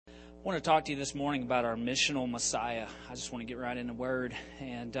I want to talk to you this morning about our missional Messiah. I just want to get right in the Word.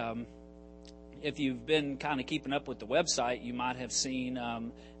 And if you've been kind of keeping up with the website, you might have seen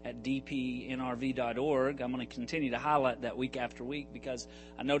at dpnrv.org, I'm going to continue to highlight that week after week because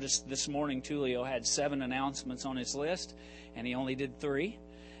I noticed this morning Tulio had 7 announcements on his list, and he only did 3.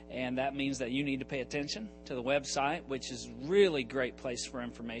 And that means that you need to pay attention to the website, which is a really great place for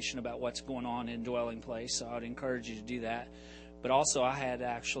information about what's going on in Dwelling Place. So I would encourage you to do that. But also I had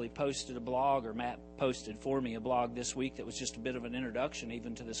actually posted a blog, or Matt posted for me a blog this week that was just a bit of an introduction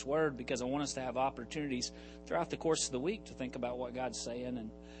even to this word, because I want us to have opportunities throughout the course of the week to think about what God's saying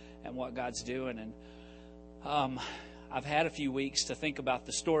and what God's doing. And I've had a few weeks to think about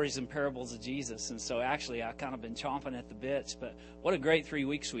the stories and parables of Jesus. And so actually I've kind of been chomping at the bits. But what a great 3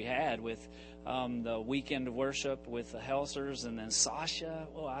 weeks we had with the weekend of worship with the Helsers, and then Sasha.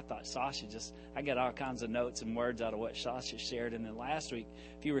 Well, I thought Sasha I got all kinds of notes and words out of what Sasha shared. And then last week,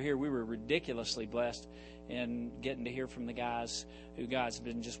 if you were here, we were ridiculously blessed in getting to hear from the guys who God's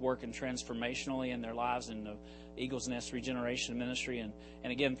been just working transformationally in their lives in the Eagles Nest Regeneration Ministry. And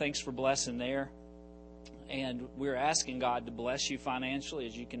again, thanks for blessing there. And we're asking God to bless you financially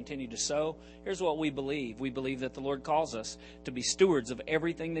as you continue to sow. Here's what we believe. We believe that the Lord calls us to be stewards of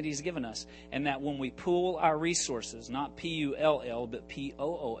everything that He's given us. And that when we pool our resources, not P-U-L-L, but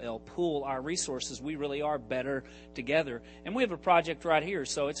P-O-O-L, pool our resources, we really are better together. And we have a project right here.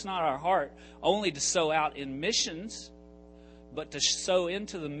 So it's not our heart only to sow out in missions, but to sow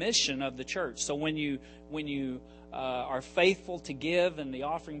into the mission of the church. So when you are faithful to give in the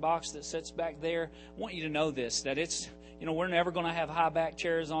offering box that sits back there, I want you to know this, that it's, we're never going to have high back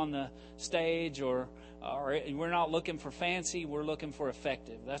chairs on the stage, or we're not looking for fancy, we're looking for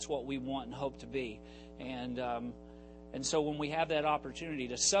effective. That's what we want and hope to be. And so when we have that opportunity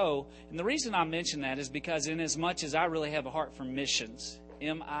to sow, and the reason I mention that is because in as much as I really have a heart for missions,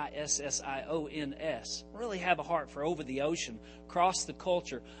 M-I-S-S-I-O-N-S. Really have a heart for over the ocean, across the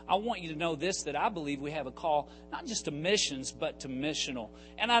culture. I want you to know this, that I believe we have a call, not just to missions, but to missional.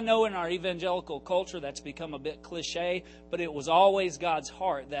 And I know in our evangelical culture that's become a bit cliche, but it was always God's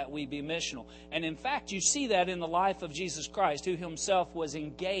heart that we be missional. And in fact, you see that in the life of Jesus Christ, who Himself was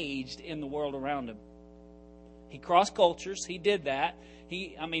engaged in the world around Him. He crossed cultures. He did that.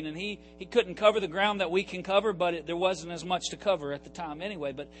 He couldn't cover the ground that we can cover, but there wasn't as much to cover at the time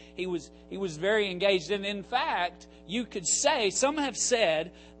anyway. But he was very engaged. And in fact, you could say, some have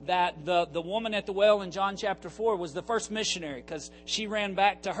said that the woman at the well in John chapter 4 was the first missionary, because she ran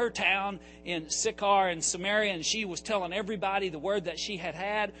back to her town in Sychar in Samaria, and she was telling everybody the word that she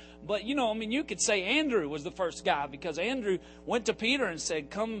had. But, you could say Andrew was the first guy, because Andrew went to Peter and said,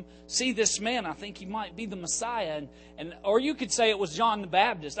 "Come see this man. I think he might be the Messiah." Or you could say it was John the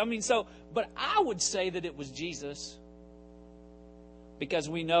Baptist. But I would say that it was Jesus, because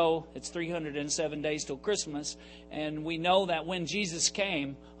we know it's 307 days till Christmas, and we know that when Jesus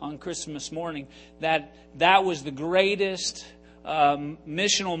came on Christmas morning, that was the greatest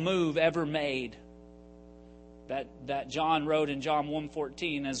missional move ever made. That John wrote in John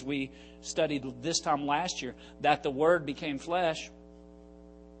 1:14, as we studied this time last year, that the Word became flesh.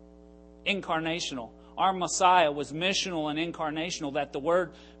 Incarnational. Our Messiah was missional and incarnational, that the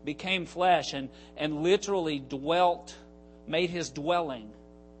Word became flesh and literally dwelt, made His dwelling.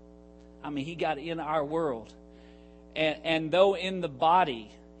 He got in our world. And though in the body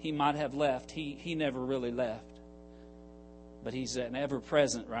He might have left, He never really left. But He's an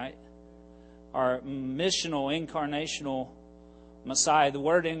ever-present, right? Our missional, incarnational Messiah. The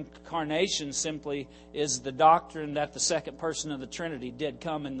word incarnation simply is the doctrine that the second person of the Trinity did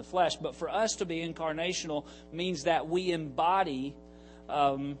come in the flesh. But for us to be incarnational means that we embody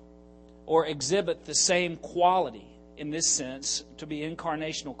or exhibit the same quality. In this sense, to be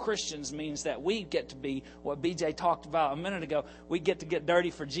incarnational Christians means that we get to be what BJ talked about a minute ago. We get to get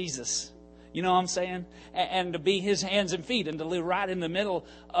dirty for Jesus. You know what I'm saying? And to be His hands and feet, and to live right in the middle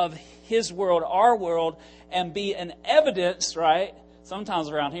of His world, our world, and be an evidence, right? Sometimes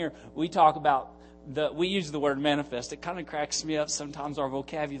around here, we talk about we use the word manifest. It kind of cracks me up sometimes, our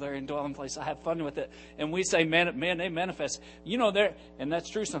vocabulary in Dwelling Place. I have fun with it. And we say, man, they manifest. And that's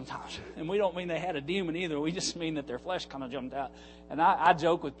true sometimes. And we don't mean they had a demon either. We just mean that their flesh kind of jumped out. And I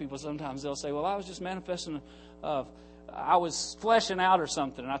joke with people sometimes. They'll say, well, I was just manifesting I was fleshing out or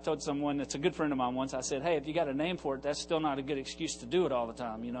something. And I told someone that's a good friend of mine once, I said, hey, if you got a name for it, that's still not a good excuse to do it all the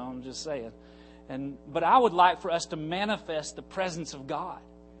time. I'm just saying. But I would like for us to manifest the presence of God.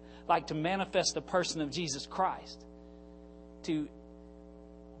 Like to manifest the person of Jesus Christ. To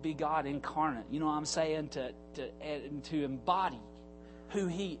be God incarnate. You know what I'm saying? To embody who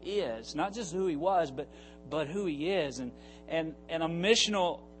He is. Not just who He was, but who He is. And a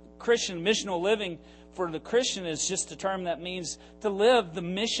missional Christian, missional living for the Christian is just a term that means to live the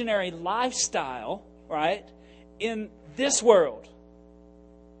missionary lifestyle, right, in this world.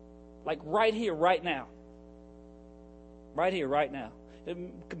 Like right here, right now. Right here, right now.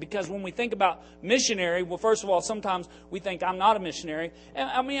 Because when we think about missionary, well, first of all, sometimes we think I'm not a missionary. And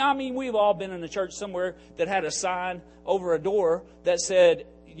I mean, we've all been in a church somewhere that had a sign over a door that said,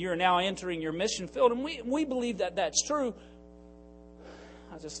 "You're now entering your mission field." And we believe that that's true.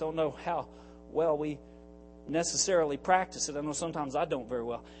 I just don't know how well we necessarily practice it. I know sometimes I don't very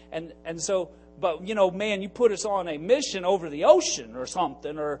well. And so, but, you know, man, you put us on a mission over the ocean or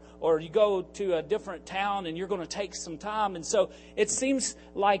something, or you go to a different town and you're going to take some time. And so it seems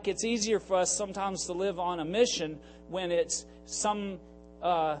like it's easier for us sometimes to live on a mission when it's some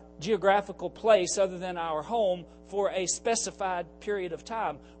geographical place other than our home for a specified period of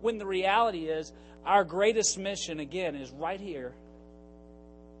time. When the reality is our greatest mission, again, is right here,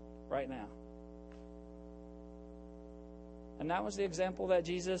 right now. And that was the example that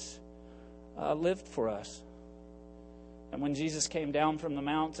Jesus lived for us. And when Jesus came down from the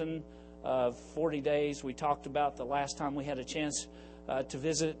mountain, 40 days, we talked about the last time we had a chance to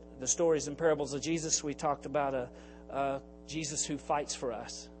visit the stories and parables of Jesus. We talked about a Jesus who fights for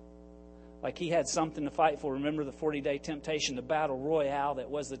us. Like he had something to fight for. Remember the 40-day temptation, the battle royale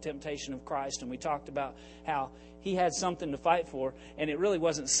that was the temptation of Christ. And we talked about how he had something to fight for. And it really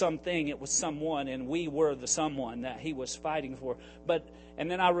wasn't something, it was someone. And we were the someone that he was fighting for.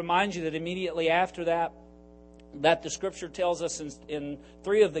 And then I remind you that immediately after that the Scripture tells us in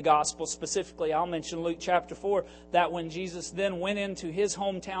 3 of the Gospels, specifically I'll mention Luke chapter 4, that when Jesus then went into his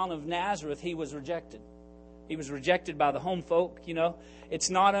hometown of Nazareth, he was rejected. He was rejected by the home folk, you know. It's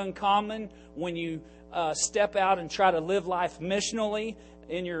not uncommon when you step out and try to live life missionally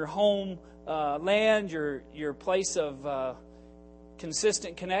in your home land, your place of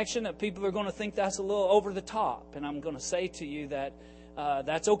consistent connection, that people are going to think that's a little over the top. And I'm going to say to you that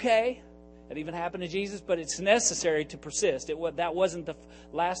that's okay. It even happened to Jesus, but it's necessary to persist. That wasn't the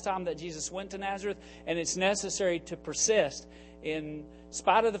last time that Jesus went to Nazareth, and it's necessary to persist in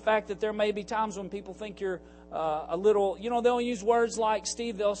spite of the fact that there may be times when people think you're a little, you know, they'll use words like,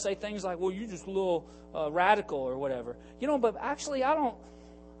 Steve, they'll say things like, well, you're just a little radical or whatever. You know, but actually I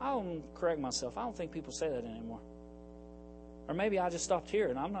don't correct myself. I don't think people say that anymore. Or maybe I just stopped here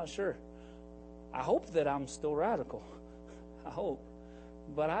and I'm not sure. I hope that I'm still radical. I hope.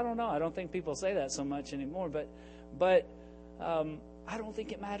 But I don't know. I don't think people say that so much anymore. But I don't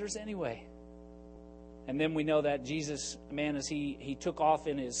think it matters anyway. And then we know that Jesus, man, as he took off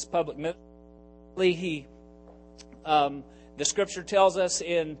in his public ministry, the Scripture tells us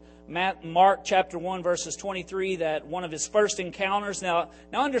in Mark chapter 1 verses 23 that one of his first encounters. Now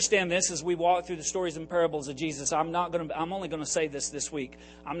understand this as we walk through the stories and parables of Jesus. I'm only going to say this week.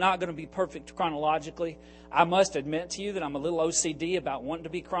 I'm not going to be perfect chronologically. I must admit to you that I'm a little OCD about wanting to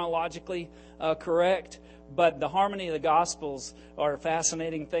be chronologically correct. But the harmony of the Gospels are a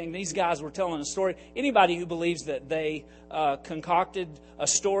fascinating thing. These guys were telling a story. Anybody who believes that they concocted a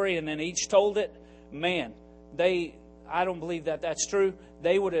story and then each told it, man, I don't believe that that's true.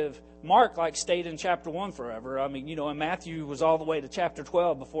 They would have, Mark stayed in chapter 1 forever. I mean, you know, and Matthew was all the way to chapter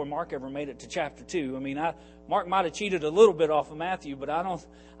 12 before Mark ever made it to chapter 2. I mean, Mark might have cheated a little bit off of Matthew, but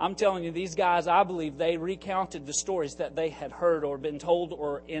I'm telling you, these guys, I believe they recounted the stories that they had heard or been told,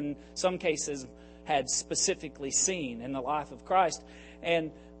 or in some cases had specifically seen in the life of Christ.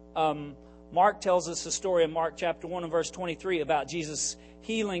 And Mark tells us a story in Mark chapter 1 and verse 23 about Jesus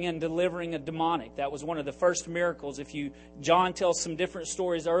healing and delivering a demonic. That was one of the first miracles. John tells some different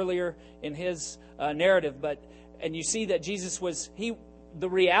stories earlier in his narrative, and you see that Jesus the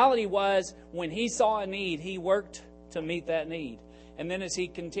reality was when he saw a need, he worked to meet that need. And then as he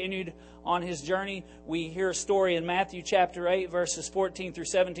continued on his journey, we hear a story in Matthew chapter 8, verses 14 through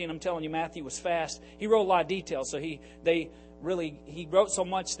 17. I'm telling you, Matthew was fast. He wrote a lot of details, so he wrote so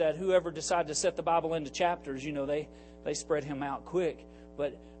much that whoever decided to set the Bible into chapters, you know, they spread him out quick.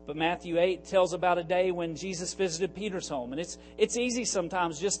 But Matthew 8 tells about a day when Jesus visited Peter's home. And it's easy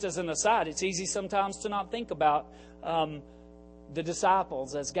sometimes, just as an aside, it's easy sometimes to not think about the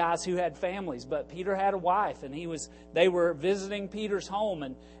disciples as guys who had families. But Peter had a wife, and they were visiting Peter's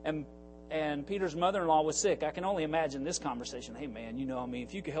home, and Peter's mother-in-law was sick. I can only imagine this conversation. Hey, man, you know, I mean,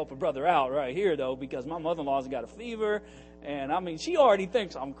 if you could help a brother out right here, though, because my mother-in-law's got a fever. And, I mean, she already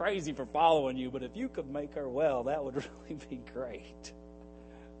thinks I'm crazy for following you. But if you could make her well, that would really be great.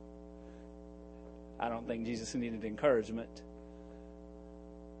 I don't think Jesus needed encouragement.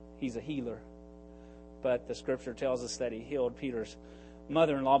 He's a healer. But the Scripture tells us that he healed Peter's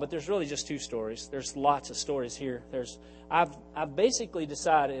mother-in-law, but there's really just two stories. There's lots of stories here. I've basically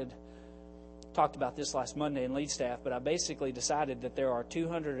decided, talked about this last Monday in lead staff, but I basically decided that there are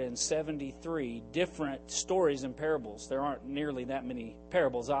 273 different stories and parables. There aren't nearly that many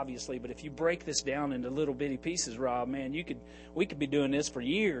parables, obviously, but if you break this down into little bitty pieces, Rob, man, we could be doing this for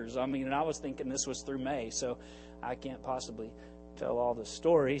years. I mean, and I was thinking this was through May, so I can't possibly tell all the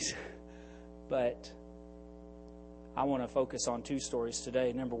stories, but I want to focus on two stories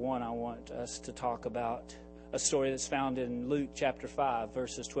today. Number one, I want us to talk about a story that's found in Luke chapter 5,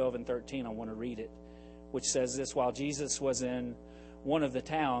 verses 12 and 13. I want to read it, which says this: while Jesus was in one of the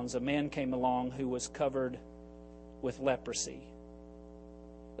towns, a man came along who was covered with leprosy.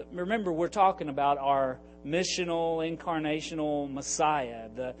 Remember, we're talking about our missional, incarnational Messiah.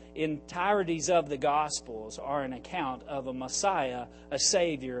 The entireties of the Gospels are an account of a Messiah, a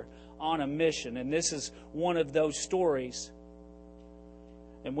Savior, on a mission. And this is one of those stories.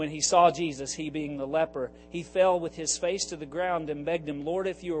 And when he saw Jesus, he being the leper, he fell with his face to the ground and begged him, "Lord,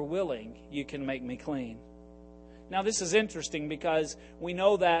 if you are willing, you can make me clean." Now this is interesting because we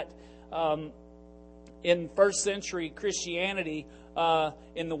know that in first century Christianity,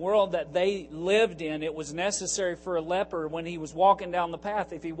 in the world that they lived in, it was necessary for a leper, when he was walking down the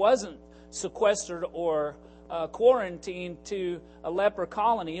path, if he wasn't sequestered or quarantined to a leper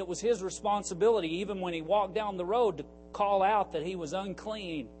colony, it was his responsibility, even when he walked down the road, to call out that he was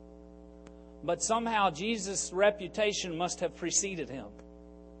unclean. But somehow Jesus' reputation must have preceded him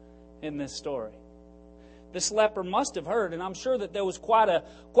in this story. This leper must have heard, and I'm sure that there was quite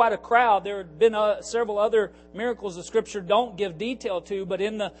a crowd. There had been several other miracles the Scripture don't give detail to, but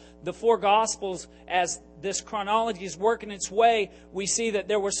in the four Gospels, as this chronology is working its way, we see that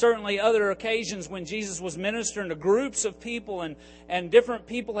there were certainly other occasions when Jesus was ministering to groups of people, and different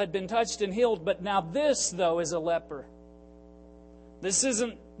people had been touched and healed. But now this, though, is a leper. This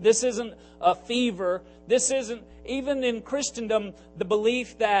isn't a fever. This isn't, even in Christendom, the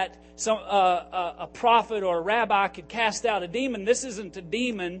belief that a prophet or a rabbi could cast out a demon. This isn't a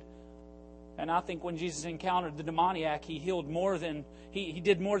demon. And I think when Jesus encountered the demoniac, he healed more than he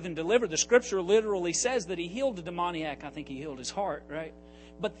did more than deliver. The Scripture literally says that he healed the demoniac. I think he healed his heart, right?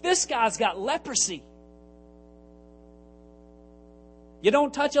 But this guy's got leprosy. You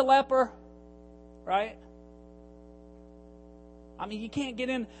don't touch a leper, right? I mean, you can't get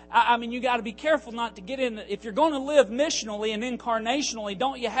in. I mean, you got to be careful not to get in. If you're going to live missionally and incarnationally,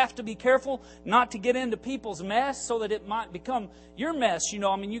 don't you have to be careful not to get into people's mess so that it might become your mess? You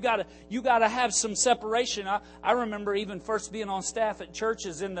know, I mean, you got to have some separation. I remember even first being on staff at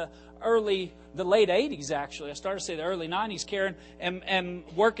churches in the late 80s, actually. I started to say the early 90s, Karen, and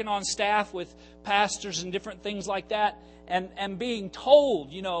working on staff with pastors and different things like that, and being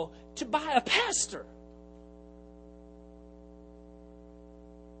told, you know, to buy a pastor.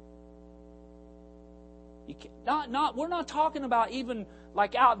 We're not talking about even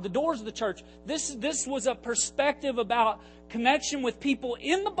like out the doors of the church. This was a perspective about connection with people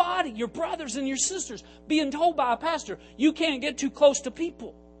in the body, your brothers and your sisters, being told by a pastor, you can't get too close to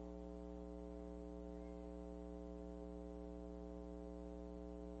people.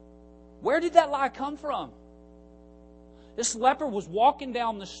 Where did that lie come from? This leper was walking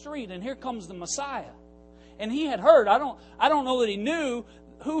down the street, and here comes the Messiah. And he had heard, I don't know that he knew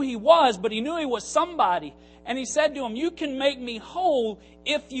who he was, but he knew he was somebody. And he said to him, "You can make me whole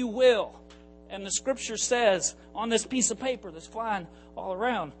if you will." And the Scripture says on this piece of paper that's flying all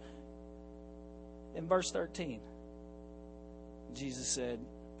around, in verse 13, Jesus said,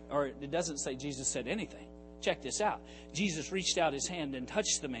 or it doesn't say Jesus said anything. Check this out. Jesus reached out his hand and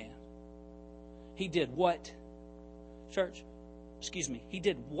touched the man. He did what? Church, excuse me. He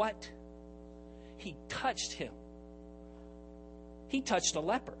did what? He touched him. He touched a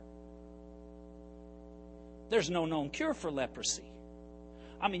leper. There's no known cure for leprosy.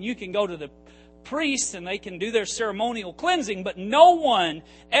 I mean, you can go to the priests and they can do their ceremonial cleansing, but no one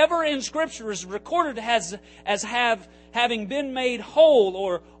ever in Scripture is recorded as having been made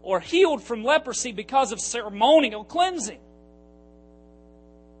whole or healed from leprosy because of ceremonial cleansing.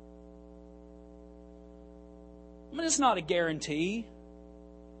 I mean, it's not a guarantee.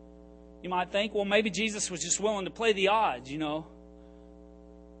 You might think, well, maybe Jesus was just willing to play the odds, you know.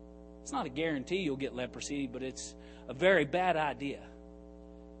 It's not a guarantee you'll get leprosy, but it's a very bad idea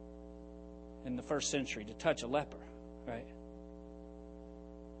in the first century to touch a leper, right?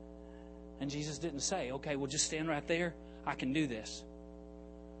 And Jesus didn't say, okay, well, just stand right there. I can do this.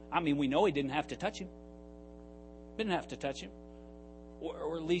 I mean, we know he didn't have to touch him. Didn't have to touch him.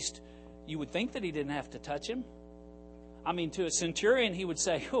 Or at least you would think that he didn't have to touch him. I mean, to a centurion, he would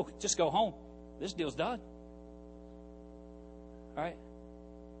say, oh, just go home. This deal's done. All right?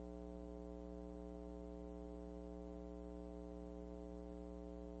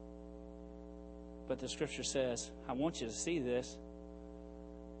 But the Scripture says, I want you to see this.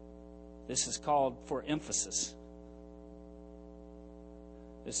 This is called for emphasis.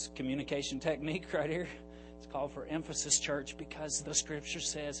 This communication technique right here, it's called for emphasis, church, because the Scripture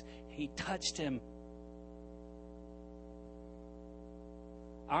says He touched him.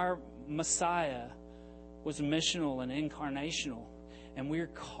 Our Messiah was missional and incarnational, and we're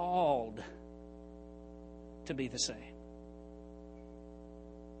called to be the same.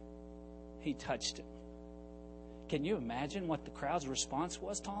 He touched him. Can you imagine what the crowd's response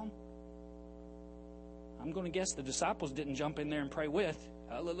was, Tom? I'm going to guess the disciples didn't jump in there and pray with.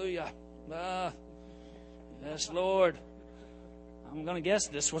 Hallelujah. Yes, Lord. I'm going to guess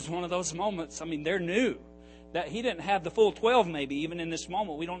this was one of those moments. I mean, they're new. That He didn't have the full 12 maybe, even in this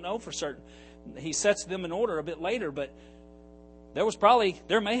moment. We don't know for certain. He sets them in order a bit later, but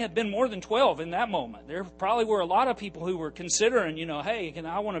there may have been more than 12 in that moment. There probably were a lot of people who were considering, hey,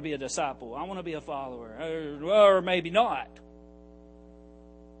 I want to be a disciple. I want to be a follower. Or maybe not.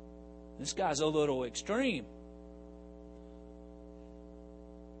 This guy's a little extreme.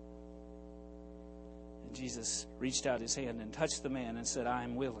 And Jesus reached out His hand and touched the man and said, I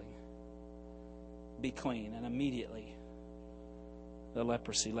am willing. Be clean. And immediately the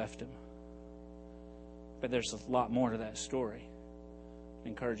leprosy left him. But there's a lot more to that story. I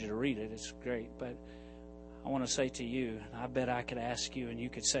encourage you to read it. It's great. But I want to say to you, and I bet I could ask you and you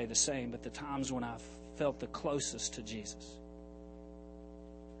could say the same, but the times when I felt the closest to Jesus,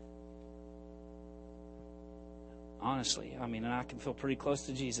 honestly, and I can feel pretty close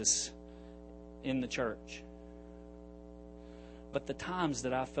to Jesus in the church. But the times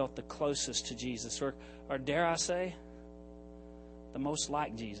that I felt the closest to Jesus, or dare I say, the most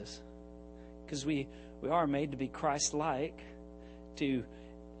like Jesus. Because we are made to be Christ-like, to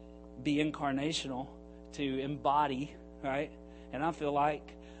be incarnational, to embody, right? And I feel like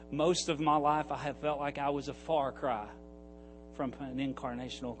most of my life I have felt like I was a far cry from an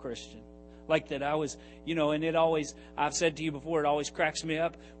incarnational Christian. Like that I was, and it always, I've said to you before, it always cracks me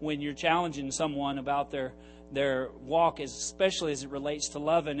up when you're challenging someone about their walk, especially as it relates to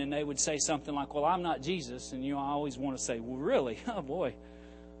loving, and they would say something like, well, I'm not Jesus. And I always want to say, well, really? Oh, boy.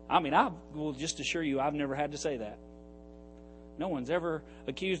 I will just assure you, I've never had to say that. No one's ever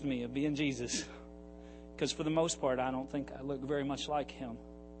accused me of being Jesus. Because for the most part, I don't think I look very much like Him.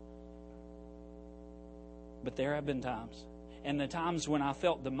 But there have been times. And the times when I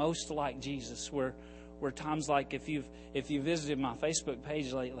felt the most like Jesus were times like if you visited my Facebook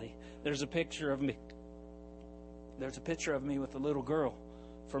page lately, there's a picture of me. There's a picture of me with a little girl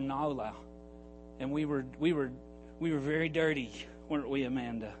from Naolau. And we were very dirty, weren't we,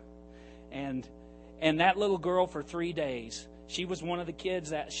 Amanda? And that little girl for 3 days, she was one of the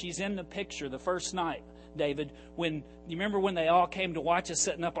kids that she's in the picture the first night, David, when you remember when they all came to watch us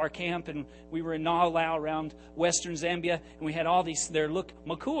setting up our camp, and we were in Naolau around western Zambia, and we had all these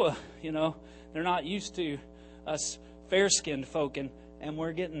Makua, they're not used to us fair-skinned folk, and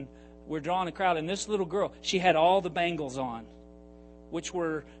we're drawing a crowd, and this little girl, she had all the bangles on, which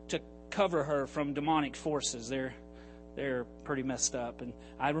were to cover her from demonic forces. They're pretty messed up. And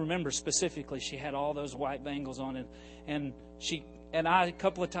I remember specifically she had all those white bangles on, and I a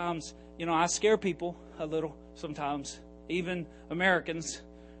couple of times, I scare people a little sometimes, even Americans,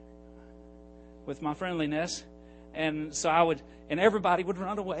 with my friendliness. And so and everybody would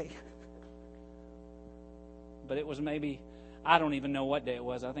run away. But it was maybe, I don't even know what day it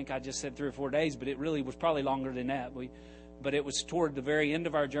was. I think I just said 3 or 4 days, but it really was probably longer than that. But it was toward the very end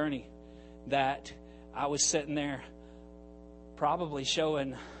of our journey that I was sitting there probably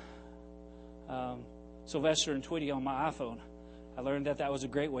showing Sylvester and Tweety on my iPhone. I learned that was a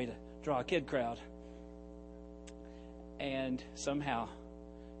great way to draw a kid crowd. And somehow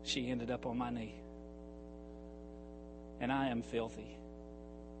she ended up on my knee. And I am filthy.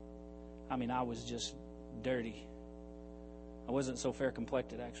 I was just dirty. I wasn't so fair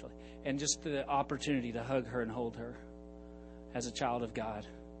complected, actually. And just the opportunity to hug her and hold her as a child of God.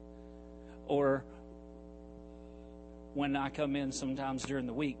 Or when I come in sometimes during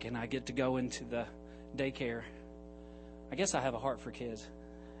the week and I get to go into the daycare, I guess I have a heart for kids.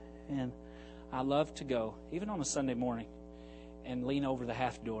 And I love to go, even on a Sunday morning, and lean over the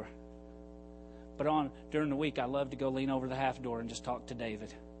half door. But during the week, I love to go lean over the half door and just talk to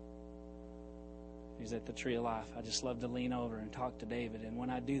David. He's at the Tree of Life. I just love to lean over and talk to David. And when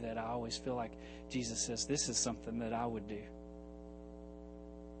I do that, I always feel like Jesus says, this is something that I would do.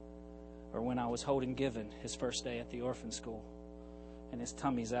 Or when I was holding Given his first day at the orphan school, and his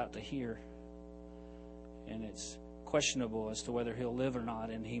tummy's out to here, and it's questionable as to whether he'll live or not,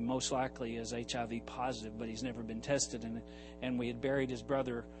 and he most likely is HIV positive, but he's never been tested. And we had buried his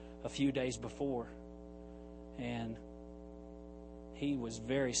brother a few days before, and he was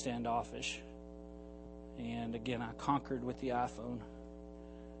very standoffish. And again, I conquered with the iPhone,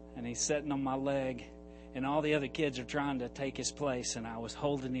 and he's sitting on my leg, and all the other kids are trying to take his place, and I was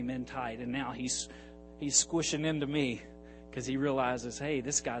holding him in tight, and now he's squishing into me because he realizes, hey,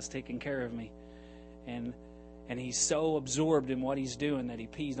 this guy's taking care of me. And he's so absorbed in what he's doing that he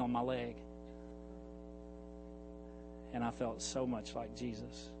pees on my leg. And I felt so much like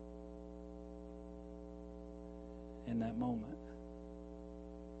Jesus in that moment.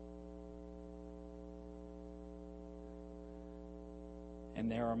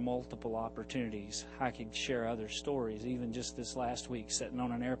 And there are multiple opportunities. I could share other stories, even just this last week, sitting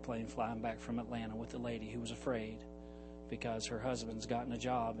on an airplane flying back from Atlanta with a lady who was afraid because her husband's gotten a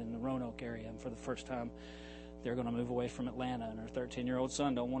job in the Roanoke area, and for the first time they're going to move away from Atlanta, and her 13-year-old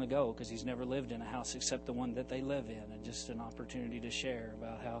son don't want to go because he's never lived in a house except the one that they live in. And just an opportunity to share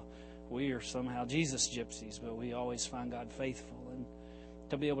about how we are somehow Jesus gypsies, but we always find God faithful. And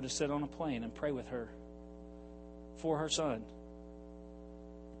to be able to sit on a plane and pray with her for her son,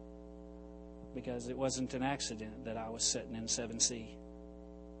 because it wasn't an accident that I was sitting in 7C,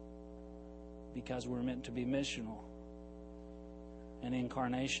 because we're meant to be missional and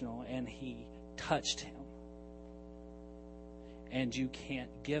incarnational, and he touched him. And you can't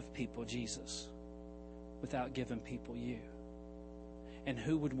give people Jesus without giving people you. And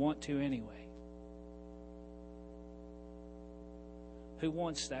who would want to anyway? Who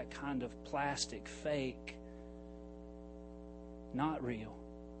wants that kind of plastic, fake, not real?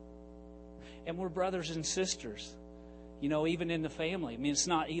 And we're brothers and sisters. You know, even in the family. I mean, it's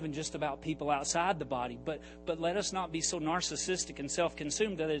not even just about people outside the body, but let us not be so narcissistic and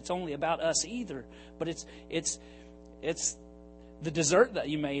self-consumed that it's only about us either. But it's the dessert that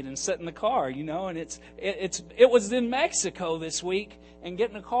you made and set in the car, you know, and it was in Mexico this week, and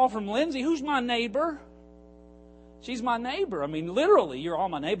getting a call from Lindsay, who's my neighbor. She's my neighbor. I mean, literally, you're all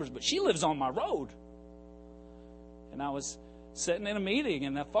my neighbors, but she lives on my road. And I was sitting in a meeting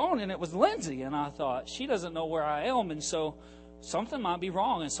and the phone, and it was Lindsay, and I thought, she doesn't know where I am, and so something might be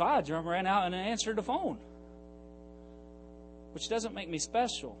wrong. And so I ran out and answered the phone, which doesn't make me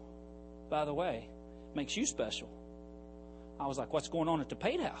special, by the way. It makes you special. I was like, what's going on at the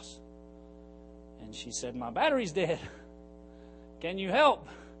Pate House? And she said, my battery's dead. Can you help?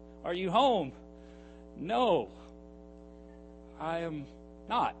 Are you home? No, I am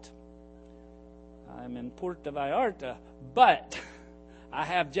not. I'm in Puerto Vallarta, but I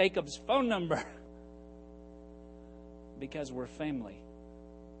have Jacob's phone number because we're family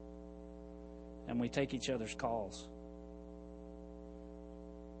and we take each other's calls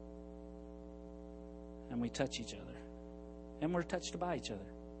and we touch each other and we're touched by each other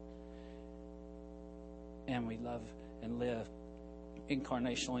and we love and live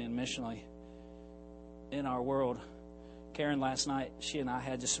incarnationally and missionally in our world. Karen, last night, she and I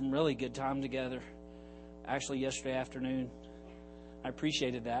had just some really good time together. Actually, yesterday afternoon, I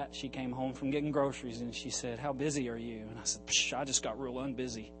appreciated that. She came home from getting groceries and she said, how busy are you? And I said, I just got real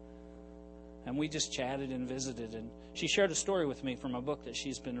unbusy. And we just chatted and visited. And she shared a story with me from a book that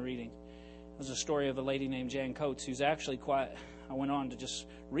she's been reading. It was a story of a lady named Jan Coates, who's actually I went on to just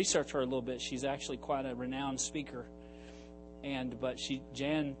research her a little bit. She's actually quite a renowned speaker. But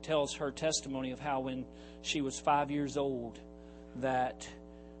Jan tells her testimony of how when she was 5 years old that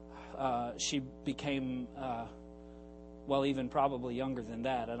she became, even probably younger than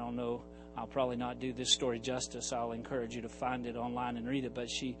that. I don't know. I'll probably not do this story justice. I'll encourage you to find it online and read it. But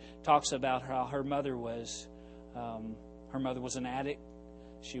she talks about how her mother was an addict.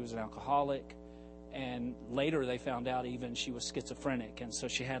 She was an alcoholic. And later they found out even she was schizophrenic. And so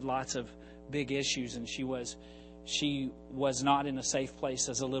she had lots of big issues, and she was not in a safe place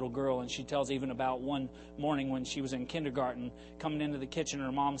as a little girl. And she tells even about one morning when she was in kindergarten, coming into the kitchen,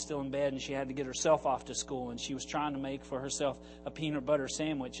 her mom's still in bed, and she had to get herself off to school. And she was trying to make for herself a peanut butter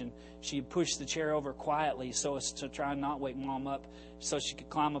sandwich, and she pushed the chair over quietly so as to try and not wake Mom up so she could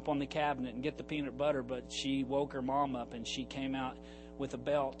climb up on the cabinet and get the peanut butter. But she woke her mom up, and she came out with a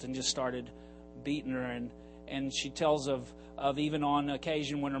belt and just started beating her. And she tells of even on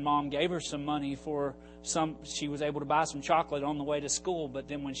occasion when her mom gave her some money for she was able to buy some chocolate on the way to school, but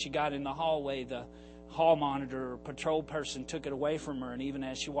then when she got in the hallway, the hall monitor or patrol person took it away from her, and even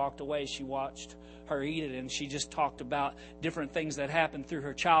as she walked away, she watched her eat it. And she just talked about different things that happened through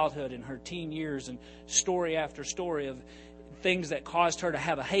her childhood and her teen years, and story after story of things that caused her to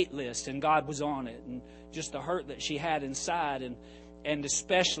have a hate list, and God was on it, and just the hurt that she had inside. and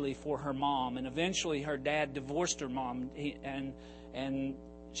especially for her mom. And eventually her dad divorced her mom, and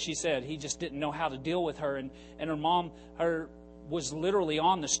she said he just didn't know how to deal with her. And her mom, was literally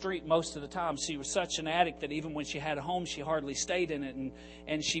on the street most of the time. She was such an addict that even when she had a home, she hardly stayed in it.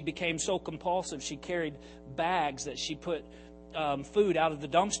 And she became so compulsive, she carried bags that she put food out of the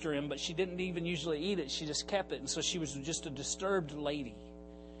dumpster in, but she didn't even usually eat it. She just kept it. And so she was just a disturbed lady.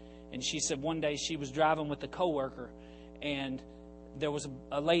 And she said one day she was driving with a coworker, and there was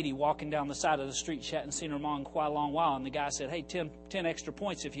a lady walking down the side of the street. She hadn't seen her mom in quite a long while. And the guy said, "Hey, 10 extra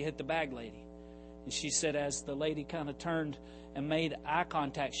points if you hit the bag, lady." And she said as the lady kind of turned and made eye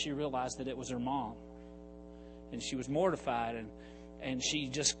contact, she realized that it was her mom. And she was mortified, and she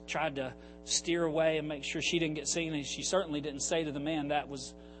just tried to steer away and make sure she didn't get seen. And she certainly didn't say to the man, "That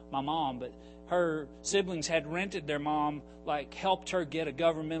was my mom." But her siblings had rented their mom, helped her get a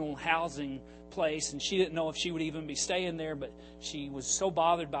governmental housing place, and she didn't know if she would even be staying there. But she was so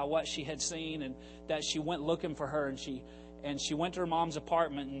bothered by what she had seen, and that she went looking for her, and she went to her mom's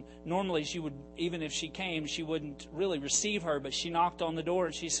apartment. And normally she would, even if she came, she wouldn't really receive her, but she knocked on the door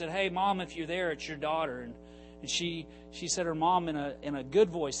and she said, "Hey, Mom, if you're there, it's your daughter." And she said her mom in a good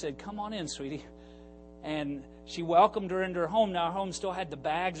voice said, "Come on in, sweetie." And she welcomed her into her home. Now her home still had the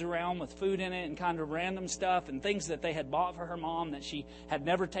bags around with food in it and kind of random stuff and things that they had bought for her mom that she had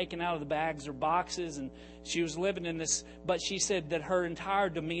never taken out of the bags or boxes. And she was living in this, but she said that her entire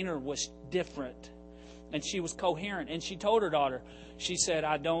demeanor was different. And she was coherent. And she told her daughter, she said,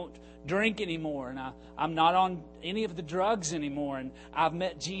 "I don't drink anymore, and I'm not on any of the drugs anymore, and I've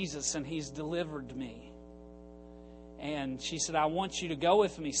met Jesus, and He's delivered me." And she said, "I want you to go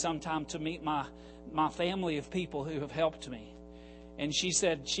with me sometime to meet my family of people who have helped me." And she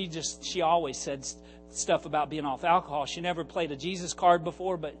said she always said stuff about being off alcohol. She never played a Jesus card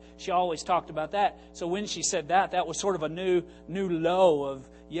before, but she always talked about that. So when she said that was sort of a new low of,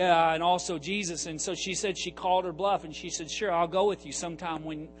 yeah, and also Jesus. And so she said she called her bluff, and she said, "Sure, I'll go with you sometime.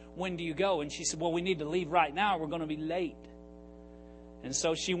 When do you go?" And she said, "Well, we need to leave right now. We're going to be late." And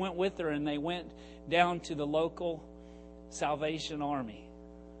so she went with her, and they went down to the local Salvation Army.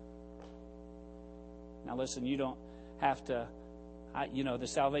 Now listen, you don't have to, the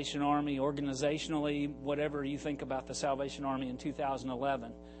Salvation Army organizationally, whatever you think about the Salvation Army in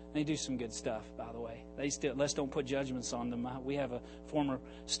 2011, they do some good stuff, by the way. Let's don't put judgments on them. We have a former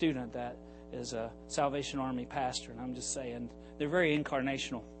student that is a Salvation Army pastor, and I'm just saying they're very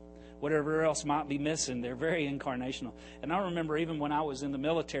incarnational. Whatever else might be missing, they're very incarnational. And I remember even when I was in the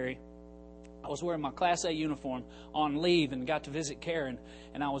military, I was wearing my Class A uniform on leave and got to visit Karen.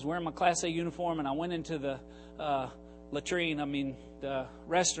 And I was wearing my Class A uniform, and I went into the the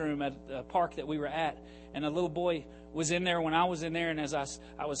restroom at the park that we were at. And a little boy was in there when I was in there. And as I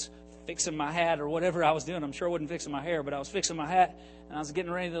was fixing my hat or whatever I was doing, I'm sure I wasn't fixing my hair, but I was fixing my hat. And I was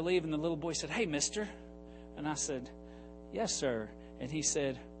getting ready to leave. And the little boy said, "Hey, mister." And I said, "Yes, sir." And he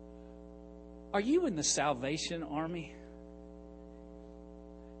said, "Are you in the Salvation Army?"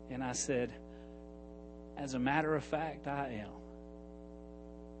 And I said, "As a matter of fact, I am."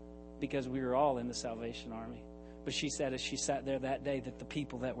 Because we were all in the Salvation Army. But she said as she sat there that day that the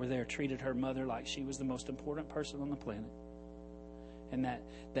people that were there treated her mother like she was the most important person on the planet. And that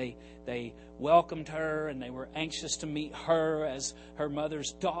they welcomed her, and they were anxious to meet her as her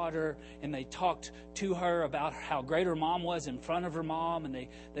mother's daughter. And they talked to her about how great her mom was in front of her mom. And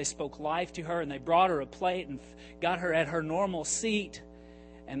they spoke life to her, and they brought her a plate and got her at her normal seat.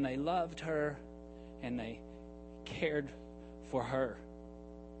 And they loved her, and they cared for her.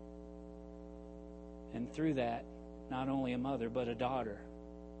 And through that, not only a mother, but a daughter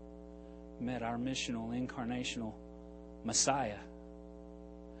met our missional, incarnational Messiah,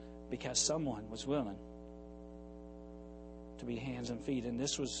 because someone was willing to be hands and feet. And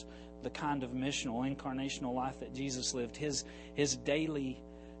this was the kind of missional, incarnational life that Jesus lived. His daily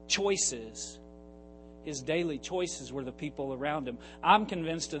choices were the people around him. I'm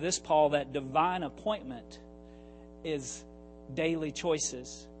convinced of this, Paul, that divine appointment is daily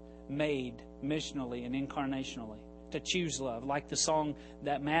choices made missionally and incarnationally to choose love. Like the song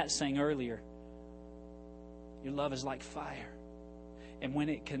that Matt sang earlier, your love is like fire. And when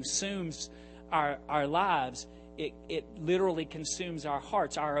it consumes our lives, it literally consumes our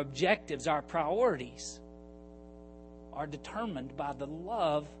hearts. Our objectives, our priorities are determined by the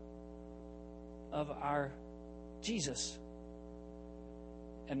love of our Jesus.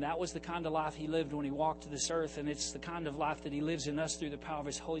 And that was the kind of life He lived when He walked this earth. And it's the kind of life that He lives in us through the power of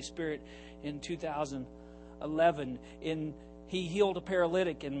His Holy Spirit in 2011. He healed a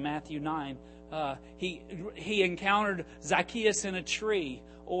paralytic in Matthew 9. He encountered Zacchaeus in a tree.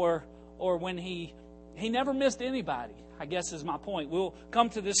 Or when He He never missed anybody, I guess is my point. We'll come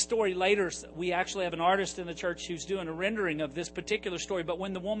to this story later. We actually have an artist in the church who's doing a rendering of this particular story. But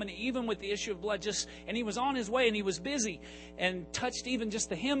when the woman, even with the issue of blood, and he was on his way and he was busy and touched even just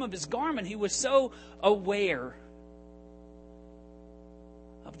the hem of his garment, he was so aware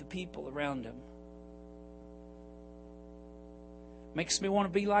of the people around him. Makes me want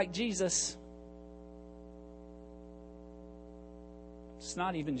to be like Jesus. It's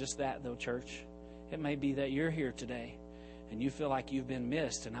not even just that, though, church. It may be that you're here today and you feel like you've been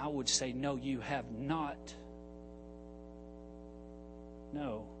missed. And I would say, no, you have not.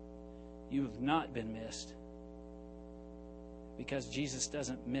 No, you have not been missed. Because Jesus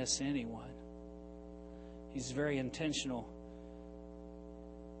doesn't miss anyone. He's very intentional.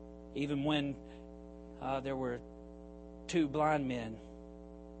 Even when there were two blind men,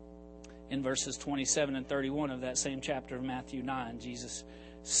 in verses 27 and 31 of that same chapter of Matthew 9, Jesus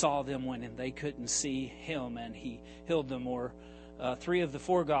saw them when they couldn't see Him, and He healed them. Or 3 of the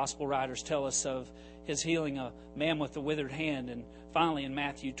 4 gospel writers tell us of His healing a man with a withered hand. And finally in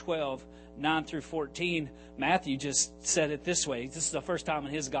Matthew 12, 9 through 14, Matthew just said it this way. This is the first time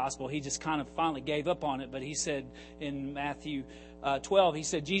in his gospel he just kind of finally gave up on it. But he said in Matthew 12, he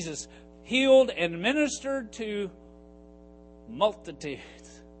said, Jesus healed and ministered to multitudes.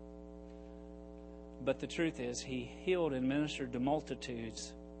 But the truth is, He healed and ministered to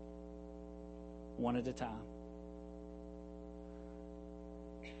multitudes one at a time.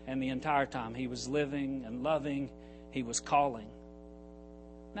 And the entire time He was living and loving, He was calling.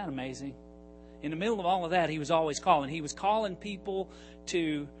 Isn't that amazing? In the middle of all of that, He was always calling. He was calling people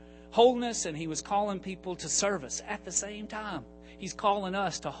to wholeness, and He was calling people to service at the same time. He's calling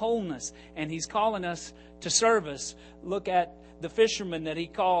us to wholeness, and He's calling us to service. Look at the fishermen that He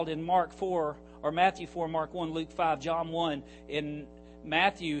called in Mark 4, or Matthew 4, Mark 1, Luke 5, John 1. In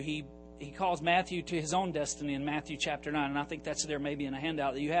Matthew, he calls Matthew to his own destiny in Matthew chapter 9. And I think that's there maybe in a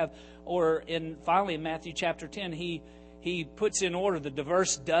handout that you have. Or finally in Matthew chapter 10, he puts in order the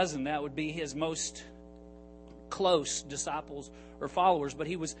diverse dozen. That would be His most close disciples or followers. But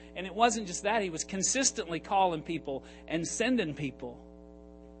and it wasn't just that. He was consistently calling people and sending people.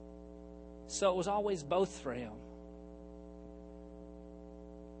 So it was always both for Him.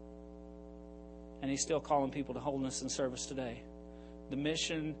 And He's still calling people to wholeness and service today. The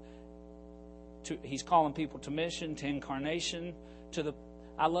mission, He's calling people to mission, to incarnation,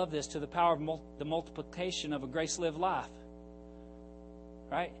 I love this, to the power of the multiplication of a grace-lived life.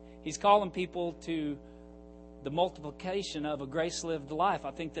 Right? He's calling people to the multiplication of a grace-lived life.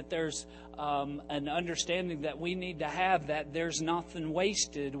 I think that there's an understanding that we need to have, that there's nothing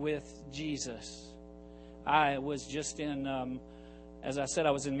wasted with Jesus. I was just as I said,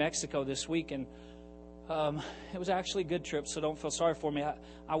 I was in Mexico this week, and it was actually a good trip, so don't feel sorry for me.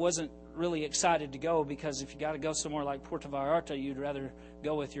 I wasn't really excited to go, because if you got to go somewhere like Puerto Vallarta, you'd rather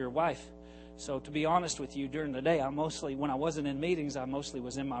go with your wife. So to be honest with you, during the day, when I wasn't in meetings, I mostly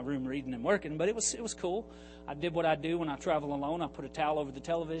was in my room reading and working. But it was cool. I did what I do when I travel alone. I put a towel over the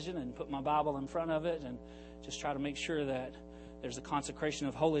television and put my Bible in front of it, and just try to make sure that there's a consecration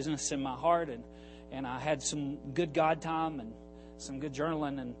of holiness in my heart. And I had some good God time and some good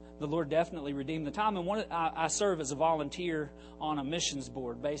journaling, and the Lord definitely redeemed the time. And I serve as a volunteer on a missions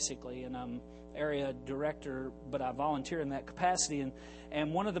board, basically, and I'm area director, but I volunteer in that capacity.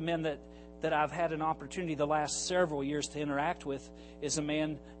 And one of the men that I've had an opportunity the last several years to interact with is a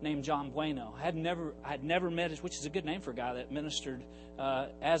man named John Bueno. I had never met which is a good name for a guy that ministered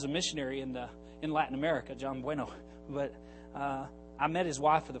as a missionary in Latin America, John Bueno. But I met his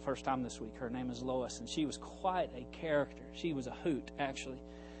wife for the first time this week. Her name is Lois, and she was quite a character. She was a hoot, actually.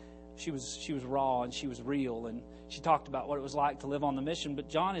 She was raw, and she was real, and she talked about what it was like to live on the mission. But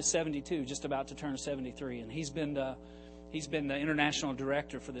John is 72, just about to turn 73, and he's been the international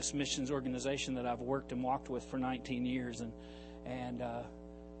director for this missions organization that I've worked and walked with for 19 years, and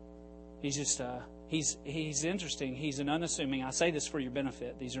he's just he's interesting. He's an unassuming. I say this for your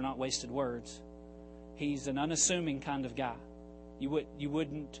benefit. These are not wasted words. He's an unassuming kind of guy. You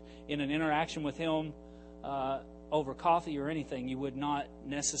wouldn't, in an interaction with him over coffee or anything, you would not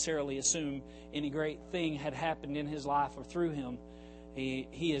necessarily assume any great thing had happened in his life or through him.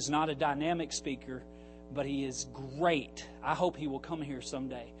 He is not a dynamic speaker, but he is great. I hope he will come here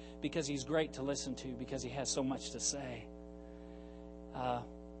someday, because he's great to listen to, because he has so much to say. But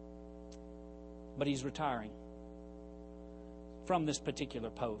he's retiring from this particular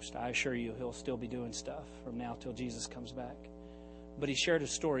post. I assure you he'll still be doing stuff from now till Jesus comes back. But he shared a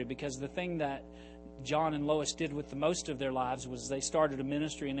story, because the thing that John and Lois did with the most of their lives was they started a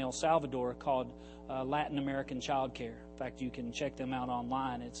ministry in El Salvador called Latin American Child Care. In fact, you can check them out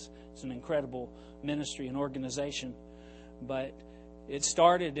online. It's an incredible ministry and organization. But it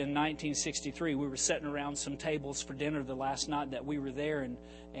started in 1963. We were sitting around some tables for dinner the last night that we were there,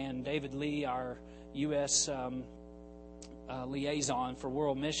 and David Lee, our U.S. Liaison for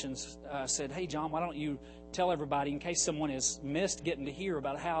World Missions, said, "Hey, John, why don't you tell everybody, in case someone has missed getting to hear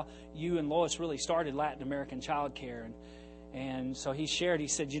about how you and Lois really started Latin American Child Care." And so he shared, he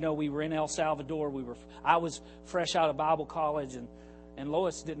said, we were in El Salvador. I was fresh out of Bible college, and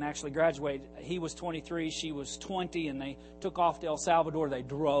Lois didn't actually graduate. He was 23, she was 20, and they took off to El Salvador. They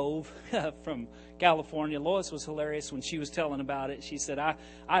drove from California. Lois was hilarious when she was telling about it. She said, I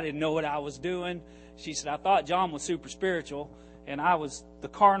didn't know what I was doing. She said, I thought John was super spiritual, and I was the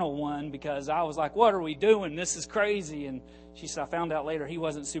carnal one because I was like, what are we doing? This is crazy. And she said, I found out later he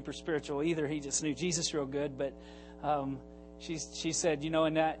wasn't super spiritual either. He just knew Jesus real good. But she said,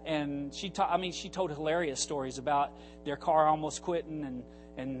 and she told hilarious stories about their car almost quitting,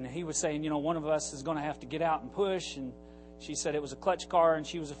 and he was saying, one of us is going to have to get out and push. And she said it was a clutch car, and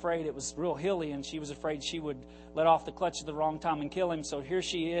she was afraid it was real hilly, and she was afraid she would let off the clutch at the wrong time and kill him. So here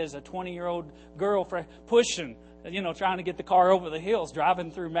she is, a 20-year-old girl pushing, trying to get the car over the hills,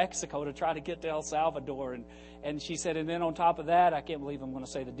 driving through Mexico to try to get to El Salvador. And she said, and then on top of that, I can't believe I'm going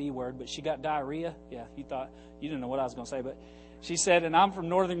to say the D word, but she got diarrhea. Yeah, you didn't know what I was going to say, but she said, and I'm from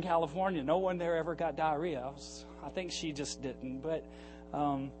Northern California. No one there ever got diarrhea. I think she just didn't, but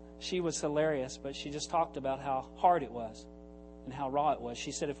she was hilarious. But she just talked about how hard it was and how raw it was.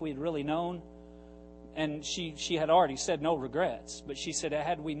 She said if we had really known, and she had already said no regrets, but she said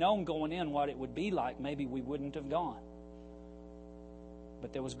had we known going in what it would be like, maybe we wouldn't have gone.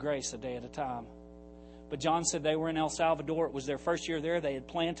 But there was grace a day at a time. But John said they were in El Salvador. It was their first year there. They had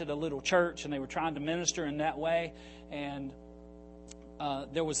planted a little church, and they were trying to minister in that way. And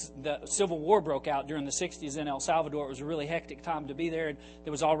there was the Civil War broke out during the 60s in El Salvador. It was a really hectic time to be there. And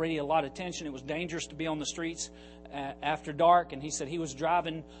there was already a lot of tension. It was dangerous to be on the streets after dark. And he said he was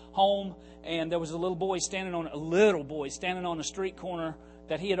driving home, and there was a little boy standing on a street corner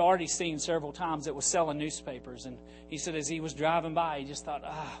that he had already seen several times that was selling newspapers. And he said as he was driving by, he just thought,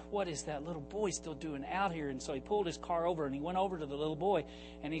 what is that little boy still doing out here? And so he pulled his car over, and he went over to the little boy,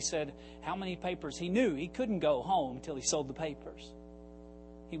 and he said how many papers. He knew he couldn't go home until he sold the papers.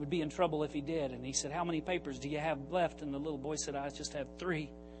 He would be in trouble if he did. And he said, how many papers do you have left? And the little boy said, I just have 3.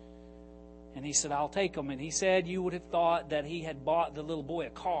 And he said, I'll take them. And he said you would have thought that he had bought the little boy a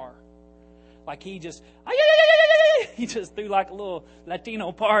car. Like he just threw like a little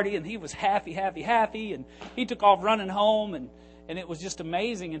Latino party, and he was happy. And he took off running home, and it was just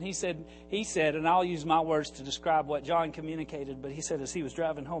amazing. And he said, and I'll use my words to describe what John communicated, but he said as he was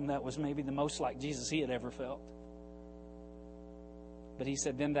driving home, that was maybe the most like Jesus he had ever felt. But he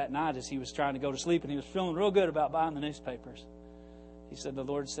said then that night as he was trying to go to sleep, and he was feeling real good about buying the newspapers, he said the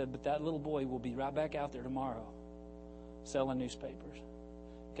Lord said, but that little boy will be right back out there tomorrow selling newspapers.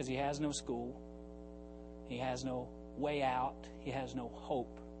 Because he has no school. He has no way out. He has no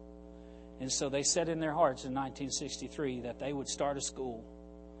hope. And so they set in their hearts in 1963 that they would start a school.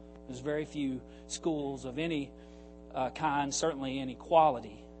 There's very few schools of any kind, certainly any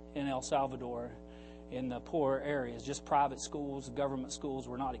quality in El Salvador, in the poorer areas. Just private schools, government schools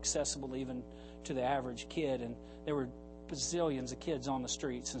were not accessible even to the average kid. And there were bazillions of kids on the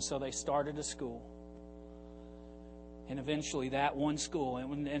streets. And so they started a school. And eventually that one school,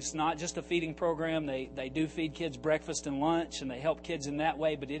 and it's not just a feeding program. They do feed kids breakfast and lunch, and they help kids in that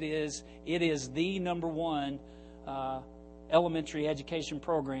way. But it is the number one elementary education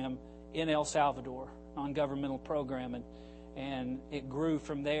program in El Salvador, non-governmental program. And it grew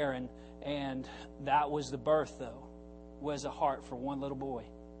from there. And that was the birth, though, was a heart for one little boy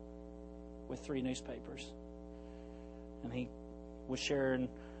with 3 newspapers. And he was sharing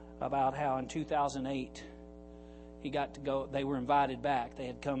about how in 2008, he got to go. They were invited back. They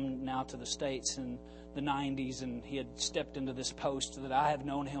had come now to the States in the 90s, and he had stepped into this post that I have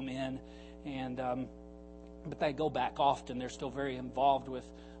known him in. But they go back often. They're still very involved with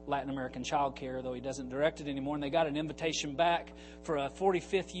Latin American Child Care, though he doesn't direct it anymore. And they got an invitation back for a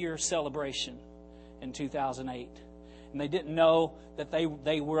 45th year celebration in 2008. And they didn't know that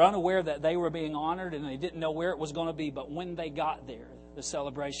they were unaware that they were being honored, and they didn't know where it was going to be. But when they got there, the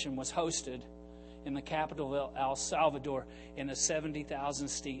celebration was hosted in the capital of El Salvador in a 70,000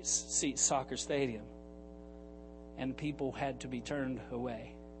 seat soccer stadium. And people had to be turned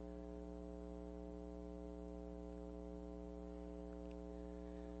away.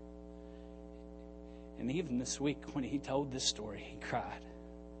 And even this week when he told this story, he cried.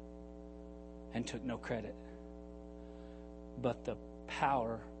 and took no credit. But the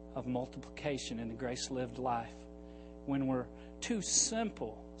power of multiplication in the grace-lived life, when we're two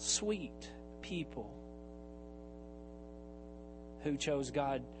simple, sweet people who chose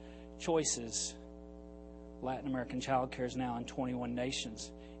God choices. Latin American child care is now in 21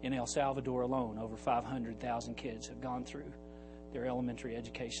 nations. In El Salvador alone, over 500,000 kids have gone through their elementary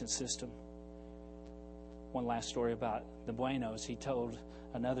education system. One last story about the Buenos. He told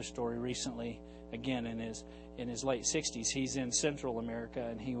another story recently, again in his late 60s. He's in Central America,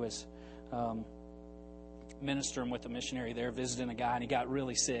 and he was ministering with a missionary there, visiting a guy, and he got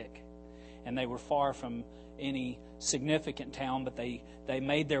really sick. And they were far from any significant town, but they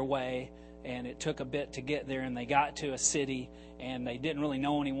made their way, and it took a bit to get there, and they got to a city, and they didn't really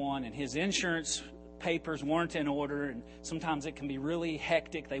know anyone, and his insurance papers weren't in order, and sometimes it can be really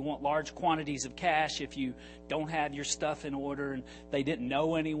hectic. They want large quantities of cash if you don't have your stuff in order, and they didn't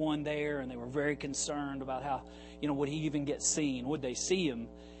know anyone there, and they were very concerned about how, would he even get seen? Would they see him?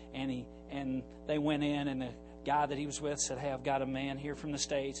 And they went in, and the guy that he was with said, "Hey, I've got a man here from the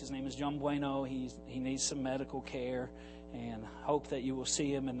States. His name is John Bueno. He needs some medical care, and hope that you will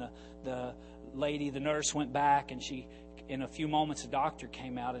see him." And the lady, the nurse, went back, and in a few moments, a doctor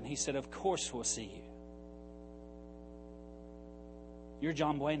came out, and he said, "Of course we'll see you. You're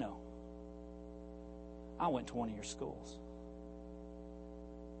John Bueno. I went to one of your schools."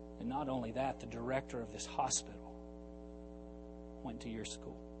 And not only that, the director of this hospital went to your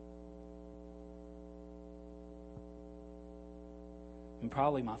school. And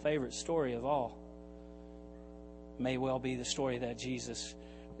probably my favorite story of all may well be the story that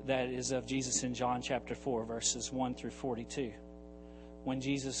is of Jesus in John chapter 4, verses 1 through 42. When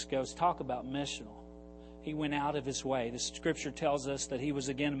Jesus goes talk about missional, he went out of his way. The scripture tells us that he was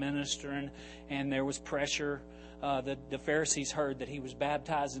again ministering, and there was pressure. The Pharisees heard that he was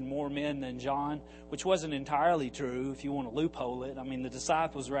baptizing more men than John, which wasn't entirely true if you want to loophole it. I mean, the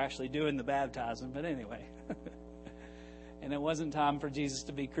disciples were actually doing the baptizing, but anyway. And it wasn't time for Jesus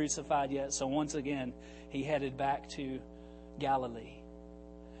to be crucified yet. So once again, he headed back to Galilee.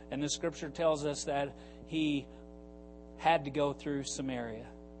 And the scripture tells us that he had to go through Samaria.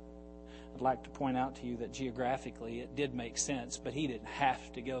 I'd like to point out to you that geographically it did make sense, but he didn't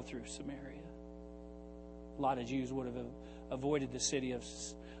have to go through Samaria. A lot of Jews would have avoided the city of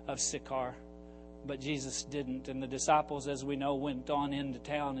Sychar, but Jesus didn't. And the disciples, as we know, went on into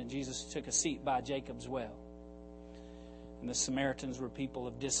town, and Jesus took a seat by Jacob's well. And the Samaritans were people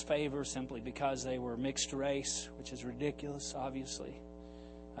of disfavor simply because they were mixed race, which is ridiculous, obviously.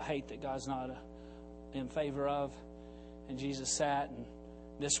 A hate that God's not in favor of. And Jesus sat, and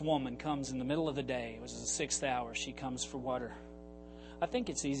this woman comes in the middle of the day. It was the 6th hour. She comes for water. I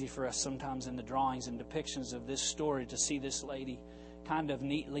think it's easy for us sometimes in the drawings and depictions of this story to see this lady kind of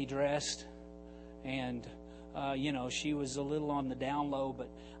neatly dressed. And, she was a little on the down low, but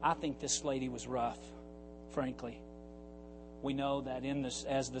I think this lady was rough, frankly. We know that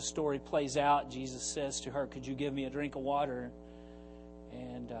as the story plays out, Jesus says to her, "Could you give me a drink of water?"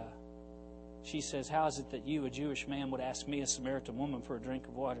 And she says, "How is it that you, a Jewish man, would ask me, a Samaritan woman, for a drink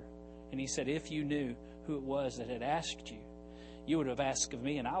of water?" And he said, "If you knew who it was that had asked you, you would have asked of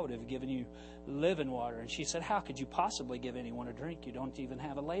me, and I would have given you living water." And she said, "How could you possibly give anyone a drink? You don't even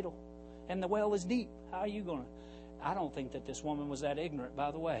have a ladle. And the well is deep. How are you going to?" I don't think that this woman was that ignorant, by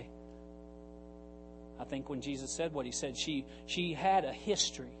the way. I think when Jesus said what he said, she had a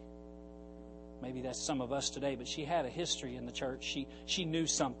history. Maybe that's some of us today, but she had a history in the church. She knew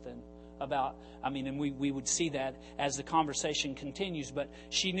something about, and we would see that as the conversation continues, but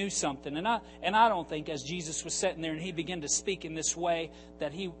she knew something. And I don't think as Jesus was sitting there and he began to speak in this way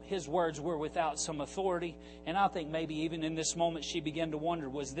that his words were without some authority. And I think maybe even in this moment she began to wonder,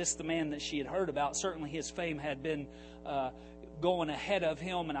 was this the man that she had heard about? Certainly his fame had been going ahead of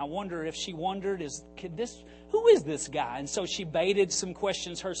him, and I wonder if she wondered, who is this guy? And so she baited some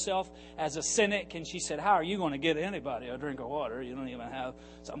questions herself as a cynic, and she said, "How are you going to get anybody a drink of water? You don't even have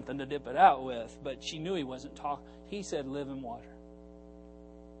something to dip it out with." But she knew he wasn't talking. He said, "Living water."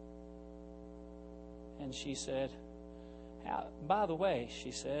 And she said, "By the way," she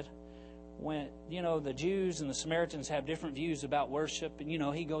said, "when the Jews and the Samaritans have different views about worship," and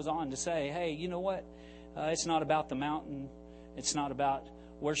he goes on to say, "Hey, you know what? It's not about the mountain. It's not about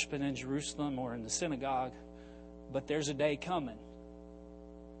worshiping in Jerusalem or in the synagogue, but there's a day coming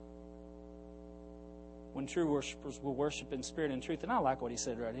when true worshipers will worship in spirit and truth." And I like what he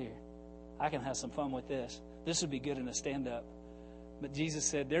said right here. I can have some fun with this. This would be good in a stand-up. But Jesus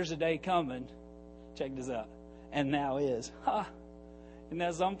said, "There's a day coming." Check this out. "And now is." Isn't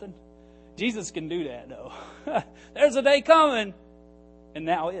that something? Jesus can do that, though. There's a day coming, and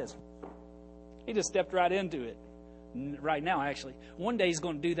now is. He just stepped right into it. Right now, actually. One day he's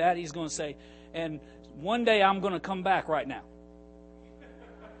going to do that. He's going to say, and one day I'm going to come back right now.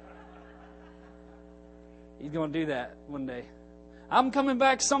 He's going to do that one day. I'm coming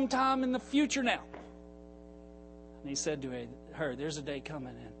back sometime in the future now. And he said to her, there's a day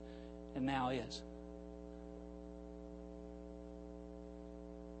coming, and now is.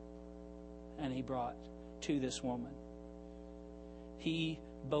 And he brought to this woman. He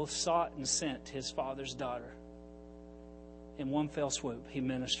both sought and sent his father's daughter. In one fell swoop, he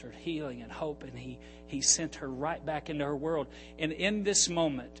ministered healing and hope, and he sent her right back into her world. And in this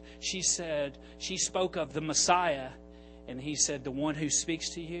moment, she spoke of the Messiah, and he said, the one who speaks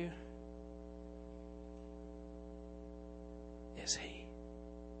to you is he.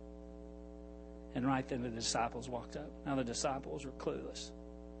 And right then the disciples walked up. Now the disciples were clueless.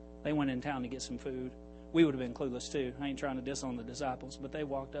 They went in town to get some food. We would have been clueless too. I ain't trying to diss on the disciples, but they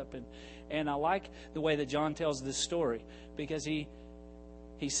walked up, and I like the way that John tells this story, because he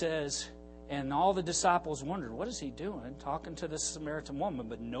says, and all the disciples wondered, what is he doing talking to this Samaritan woman?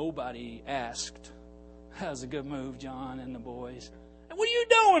 But nobody asked. That was a good move, John and the boys. And what are you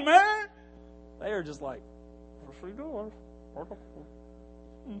doing, man? They are just like, what's he doing?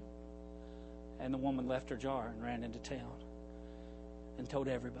 And the woman left her jar and ran into town and told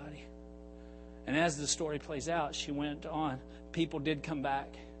everybody. And as the story plays out, she went on. People did come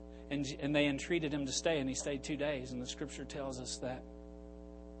back, and they entreated him to stay, and he stayed 2 days. And the Scripture tells us that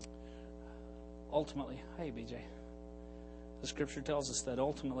ultimately, hey, BJ, the Scripture tells us that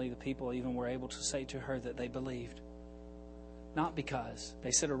ultimately the people even were able to say to her that they believed. Not because.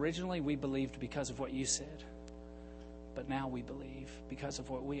 They said originally we believed because of what you said. But now we believe because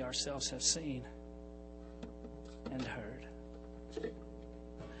of what we ourselves have seen and heard.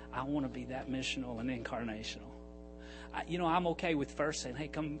 I want to be that missional and incarnational. I'm okay with first saying, hey,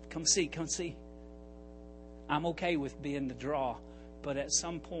 come see. I'm okay with being the draw. But at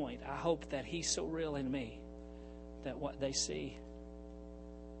some point, I hope that He's so real in me that what they see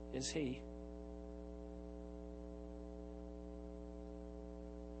is He.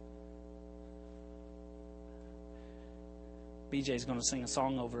 BJ's going to sing a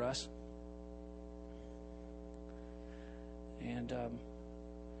song over us. And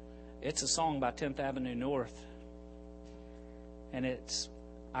it's a song by 10th Avenue North. And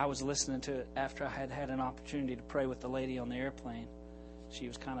I was listening to it after I had an opportunity to pray with the lady on the airplane. She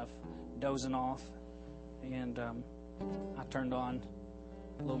was kind of dozing off. And I turned on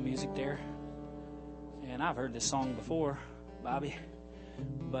a little music there. And I've heard this song before, Bobby.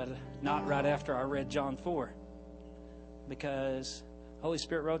 But not right after I read John 4. Because the Holy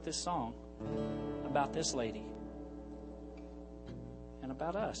Spirit wrote this song about this lady. And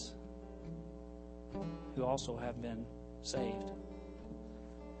about us, who also have been saved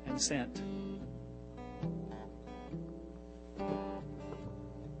and sent.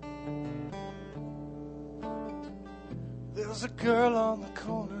 There's a girl on the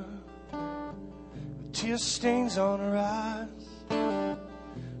corner with tear stains on her eyes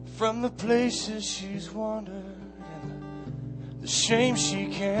from the places she's wandered and the shame she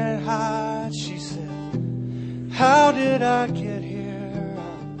can't hide. She said, how did I get here?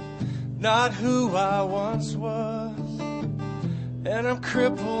 Not who I once was, and I'm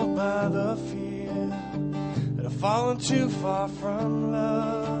crippled by the fear that I've fallen too far from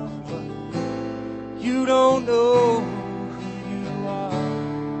love. But you don't know who you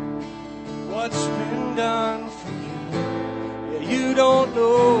are, what's been done for you. Yeah, you don't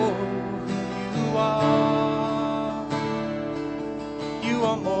know who you are. You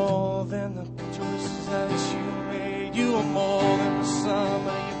are more than the choices that you made. You are more than the sum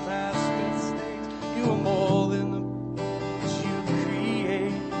of your past. You are more than the things you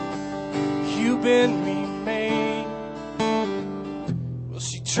create. You've been remade. Well,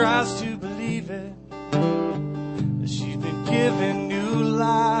 she tries to believe it, that she's been given new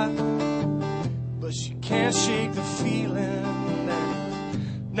life, but she can't shake the feeling that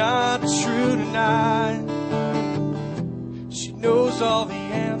it's not true tonight. She knows all the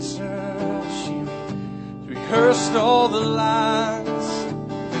answers. She rehearsed all the lines.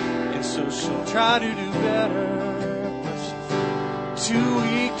 So she'll try to do better, but she's too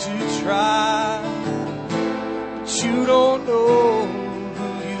weak to try. But you don't know who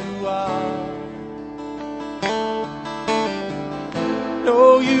you are.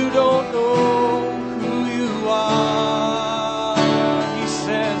 No, you don't know who you are. He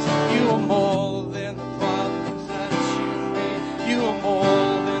says you are more than the problems that you made. You are more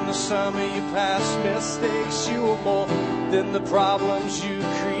than the sum of your past mistakes. You are more than the problems you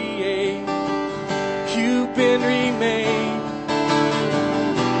create. You've been remade.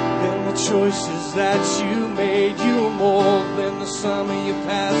 Than the choices that you made. You are more than the sum of your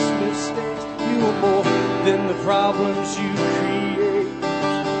past mistakes. You are more than the problems you create.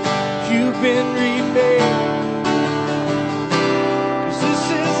 You've been remade. 'Cause this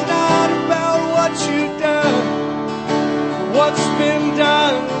is not about what you've done, what's been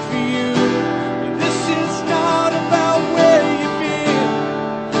done for you. This is not about where you've been,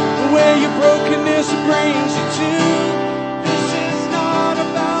 where your brokenness brings you to. This is not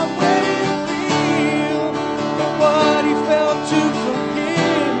about where you feel, but what he felt to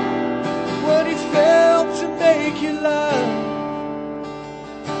forgive, what he felt to make you love,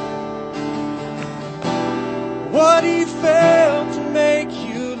 what he felt to make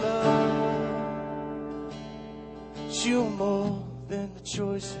you love. You're more than the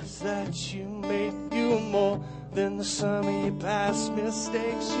choices that you made. You are more than the sum of your past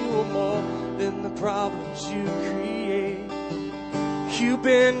mistakes. You are more than the problems you create. You've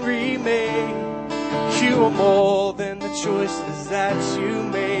been remade. You are more than the choices that you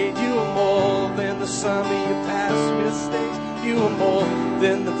made. You are more than the sum of your past mistakes. You are more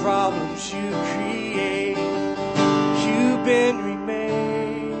than the problems you create. You've been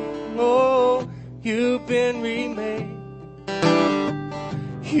remade. Oh, you've been remade.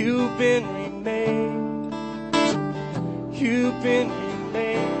 You've been remade. You've been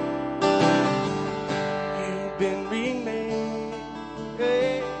remade. You've been remade.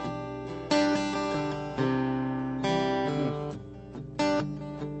 Hey.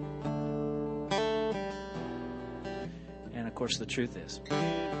 And of course, the truth is,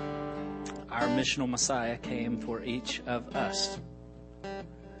 our missional Messiah came for each of us.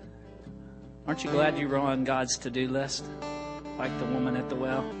 Aren't you glad you were on God's to-do list? Like the woman at the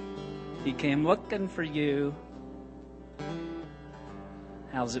well. He came looking for you.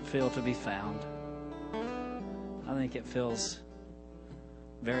 How does it feel to be found? I think it feels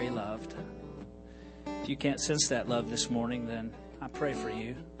very loved. If you can't sense that love this morning, then I pray for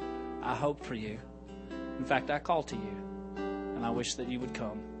you. I hope for you. In fact, I call to you, and I wish that you would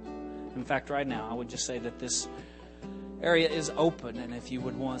come. In fact, right now, I would just say that this area is open, and if you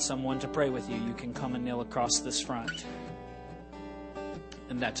would want someone to pray with you, you can come and kneel across this front.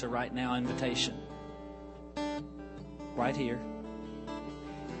 And that's a right now invitation. Right here.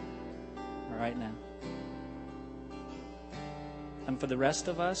 Right now. And for the rest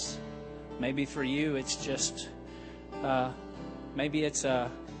of us, maybe for you it's just, maybe it's a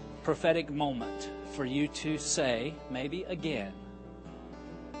prophetic moment for you to say, maybe again,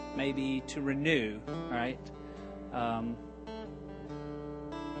 maybe to renew, right,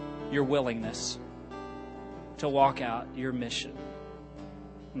 your willingness to walk out your mission.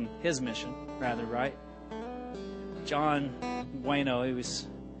 His mission, rather, right? John Bueno, he was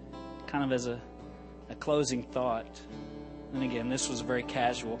kind of as a closing thought. And again, this was a very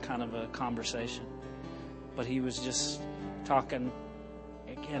casual kind of a conversation. But he was just talking,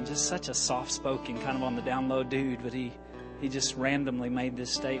 again, just such a soft-spoken, kind of on the down-low dude. But he just randomly made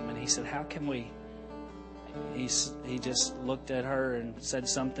this statement. He said, how can we... He just looked at her and said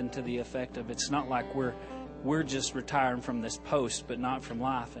something to the effect of, it's not like we're just retiring from this post, but not from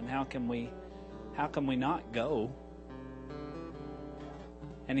life. And how can we not go?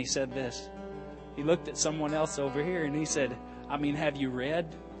 And he said this. He looked at someone else over here and he said, I mean, have you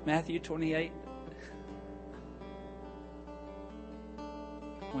read Matthew 28?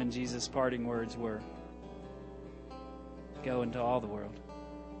 When Jesus' parting words were, go into all the world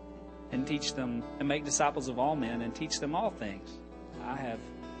and teach them and make disciples of all men and teach them all things I have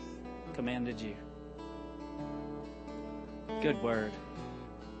commanded you. Good word.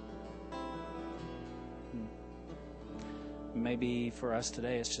 Maybe for us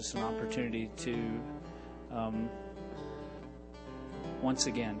today, it's just an opportunity to once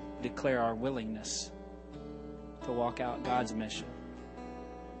again declare our willingness to walk out God's mission.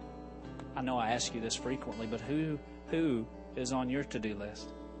 I know I ask you this frequently, but who is on your to-do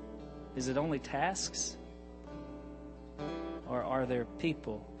list? Is it only tasks? Or are there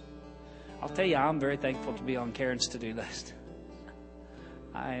people? I'll tell you, I'm very thankful to be on Karen's to-do list.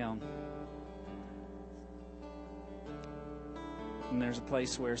 I am. And there's a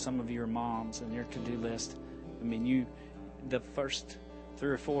place where some of you are moms and your to-do list, I mean, the first 3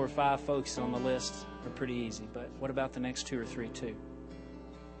 or 4 or 5 folks on the list are pretty easy. But what about the next 2 or 3 too?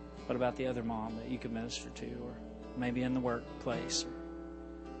 What about the other mom that you could minister to, or maybe in the workplace?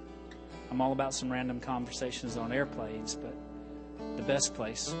 I'm all about some random conversations on airplanes, but the best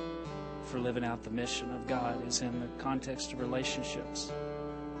place for living out the mission of God is in the context of relationships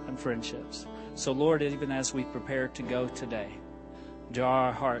and friendships. So, Lord, even as we prepare to go today, draw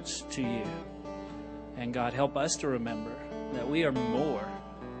our hearts to you. And God, help us to remember that we are more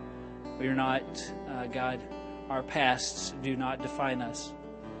We're not, God, our pasts do not define us,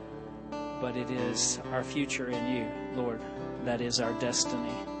 but it is our future in you, Lord, that is our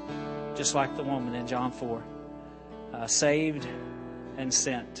destiny. Just like the woman in John 4, saved and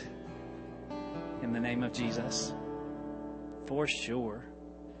sent in the name of Jesus. For sure.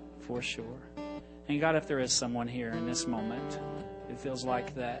 For sure. And God, if there is someone here in this moment who feels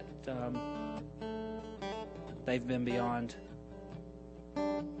like that they've been beyond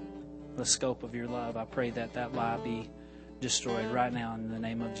the scope of your love, I pray that that lie be destroyed right now in the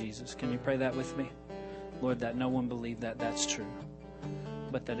name of Jesus. Can you pray that with me? Lord, that no one believe that that's true,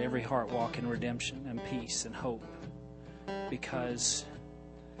 but that every heart walk in redemption and peace and hope, because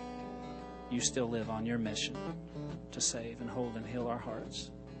you still live on your mission to save and hold and heal our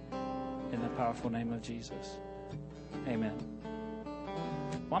hearts. In the powerful name of Jesus. Amen.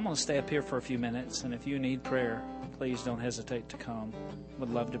 Well, I'm going to stay up here for a few minutes, and if you need prayer, please don't hesitate to come. Would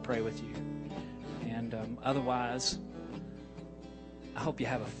love to pray with you. And otherwise, I hope you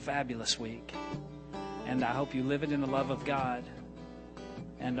have a fabulous week. And I hope you live it in the love of God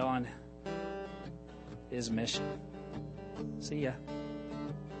and on His mission. See ya.